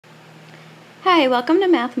Hi, welcome to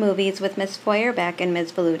Math Movies with Ms. Feuer-Beck and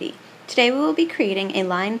Ms. Velluti. Today we will be creating a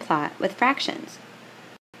line plot with fractions.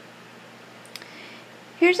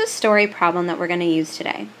 Here's a story problem that we're going to use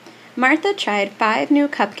today. Martha tried 5 new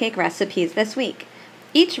cupcake recipes this week.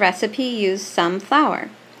 Each recipe used some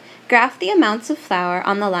flour. Graph the amounts of flour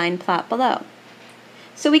on the line plot below.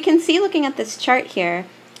 So we can see, looking at this chart here,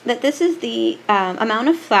 that this is the amount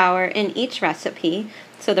of flour in each recipe.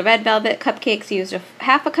 So the red velvet cupcakes used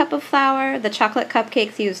half a cup of flour, the chocolate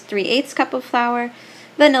cupcakes used 3/8 cup of flour,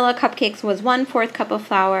 vanilla cupcakes was 1/4 cup of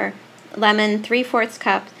flour, lemon 3/4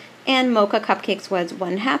 cup, and mocha cupcakes was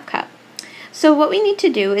 1/2 cup. So what we need to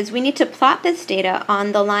do is we need to plot this data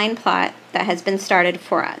on the line plot that has been started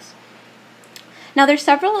for us. Now there's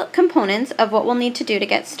several components of what we'll need to do to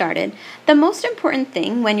get started. The most important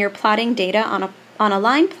thing when you're plotting data on a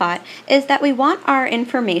line plot is that we want our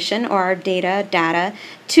information or our data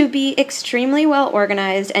to be extremely well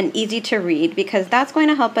organized and easy to read, because that's going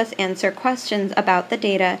to help us answer questions about the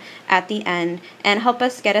data at the end and help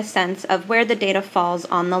us get a sense of where the data falls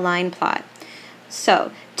on the line plot.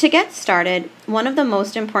 So to get started, one of the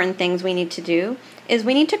most important things we need to do is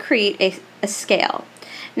we need to create a scale.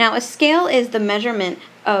 Now a scale is the measurement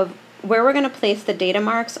of where we're going to place the data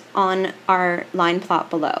marks on our line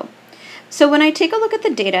plot below. So when I take a look at the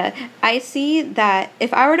data, I see that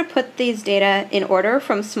if I were to put these data in order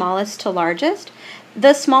from smallest to largest,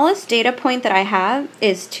 the smallest data point that I have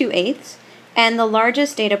is 2/8, and the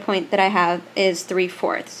largest data point that I have is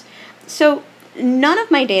 3/4. So none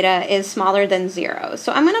of my data is smaller than 0.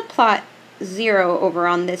 So I'm going to plot 0 over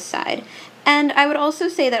on this side. And I would also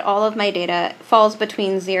say that all of my data falls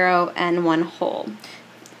between 0 and 1 whole,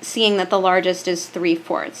 seeing that the largest is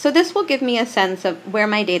 3/4. So this will give me a sense of where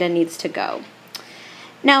my data needs to go.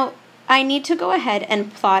 Now, I need to go ahead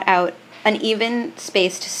and plot out an even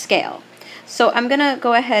spaced scale. So I'm going to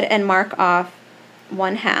go ahead and mark off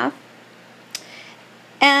 1/2.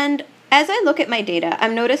 And as I look at my data,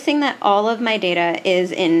 I'm noticing that all of my data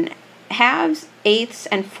is in halves, eighths,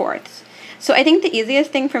 and fourths. So I think the easiest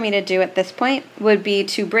thing for me to do at this point would be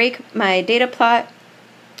to break my data plot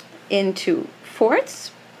into fourths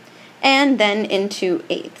and then into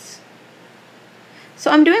eighths. So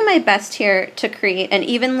I'm doing my best here to create an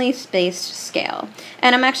evenly spaced scale.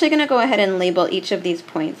 And I'm actually going to go ahead and label each of these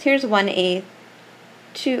points. Here's 1/8,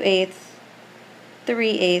 2/8,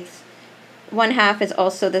 3/8. 1/2 is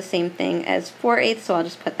also the same thing as 4/8, so I'll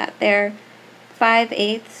just put that there.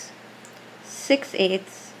 5/8,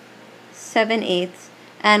 6/8, 7/8,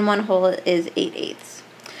 and 1 whole is 8/8.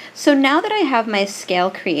 So now that I have my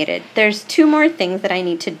scale created, there's 2 more things that I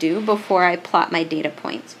need to do before I plot my data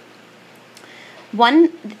points. One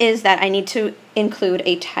is that I need to include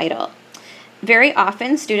a title. Very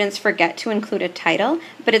often students forget to include a title,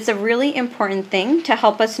 but it's a really important thing to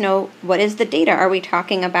help us know what is the data. Are we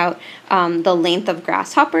talking about the length of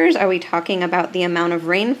grasshoppers? Are we talking about the amount of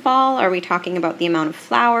rainfall? Are we talking about the amount of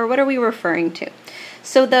flour? What are we referring to?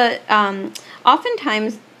 So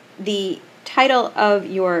oftentimes the title of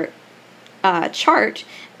your chart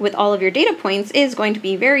with all of your data points is going to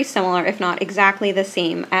be very similar, if not exactly the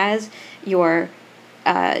same, as your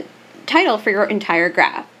title for your entire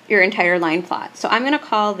graph, your entire line plot. So I'm going to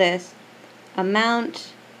call this amount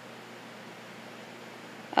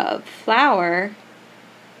of flour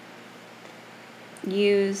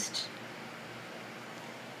used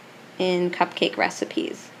in cupcake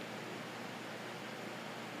recipes.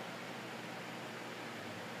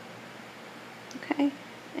 Okay,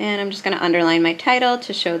 and I'm just going to underline my title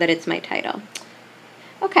to show that it's my title.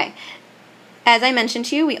 Okay, as I mentioned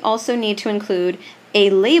to you, we also need to include a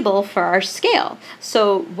label for our scale.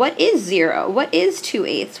 So what is 0? What is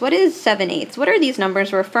 2/8? What is 7/8? What are these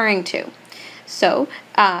numbers referring to? So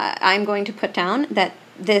I'm going to put down that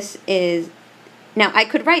this is, now I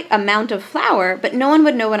could write amount of flour, but no one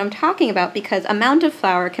would know what I'm talking about, because amount of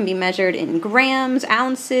flour can be measured in grams,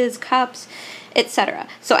 ounces, cups, etc.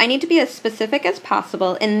 So I need to be as specific as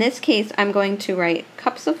possible. In this case, I'm going to write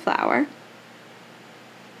cups of flour,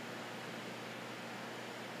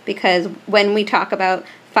 because when we talk about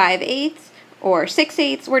 5/8 or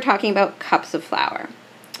 6/8, we're talking about cups of flour.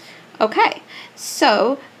 Okay,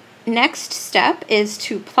 so next step is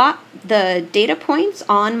to plot the data points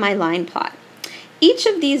on my line plot. Each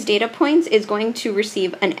of these data points is going to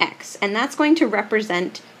receive an X, and that's going to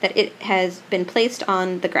represent that it has been placed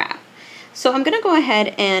on the graph. So I'm going to go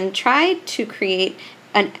ahead and try to create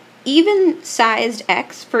an even-sized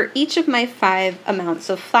X for each of my 5 amounts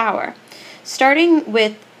of flour, starting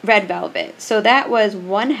with red velvet. So that was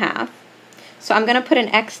 1/2. So I'm going to put an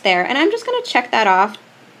X there, and I'm just going to check that off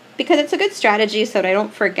because it's a good strategy so that I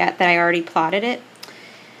don't forget that I already plotted it.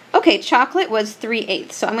 Okay, chocolate was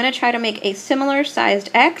 3/8, so I'm going to try to make a similar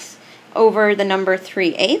sized x over the number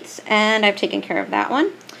 3/8, and I've taken care of that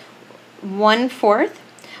one. 1/4.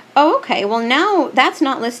 Oh, okay, well now that's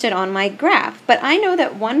not listed on my graph, but I know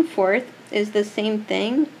that 1/4 is the same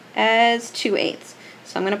thing as 2/8.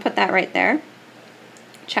 So I'm going to put that right there.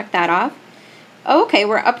 Check that off. Okay,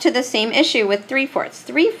 we're up to the same issue with 3/4.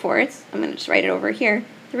 3/4, I'm going to just write it over here.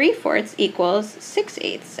 3/4 equals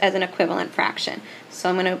 6/8 as an equivalent fraction. So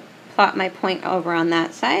I'm going to plot my point over on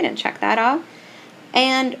that side and check that off.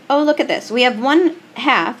 And oh, look at this. We have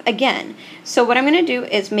 1/2 again. So what I'm going to do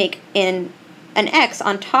is make an x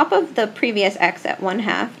on top of the previous x at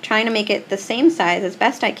 1/2, trying to make it the same size as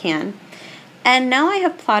best I can. And now I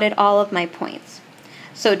have plotted all of my points.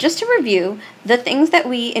 So just to review, the things that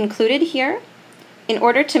we included here in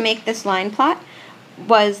order to make this line plot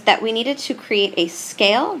was that we needed to create a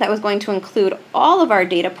scale that was going to include all of our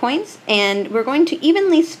data points, and we're going to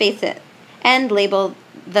evenly space it and label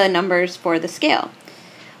the numbers for the scale.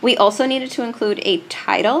 We also needed to include a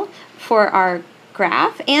title for our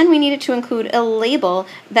graph, and we needed to include a label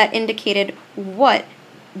that indicated what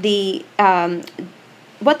the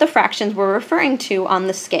fractions were referring to on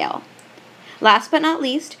the scale. Last but not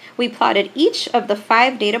least, we plotted each of the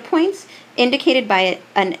 5 data points indicated by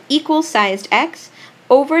an equal-sized x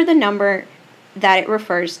over the number that it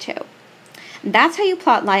refers to. That's how you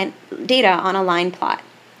plot data on a line plot.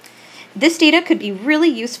 This data could be really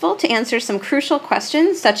useful to answer some crucial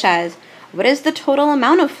questions such as, what is the total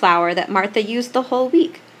amount of flour that Martha used the whole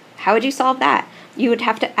week? How would you solve that? You would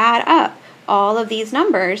have to add up all of these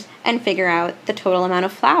numbers and figure out the total amount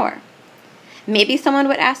of flour. Maybe someone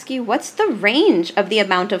would ask you, what's the range of the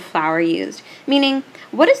amount of flour used? Meaning,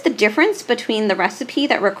 what is the difference between the recipe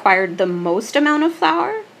that required the most amount of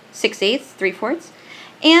flour, 6/8, 3/4,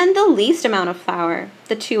 and the least amount of flour,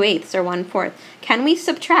 the 2/8 or 1/4? Can we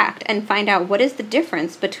subtract and find out what is the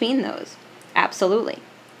difference between those? Absolutely.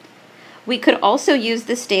 We could also use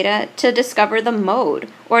this data to discover the mode,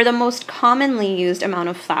 or the most commonly used amount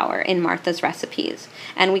of flour in Martha's recipes.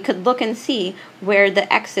 And we could look and see where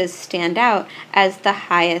the x's stand out as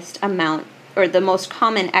the highest amount, or the most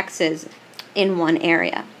common x's in one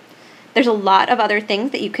area. There's a lot of other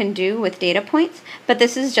things that you can do with data points, but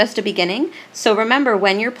this is just a beginning. So remember,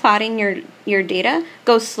 when you're plotting your data,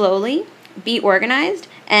 go slowly, be organized,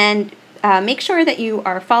 and make sure that you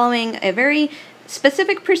are following a very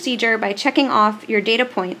specific procedure by checking off your data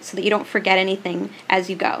points so that you don't forget anything as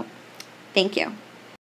you go. Thank you.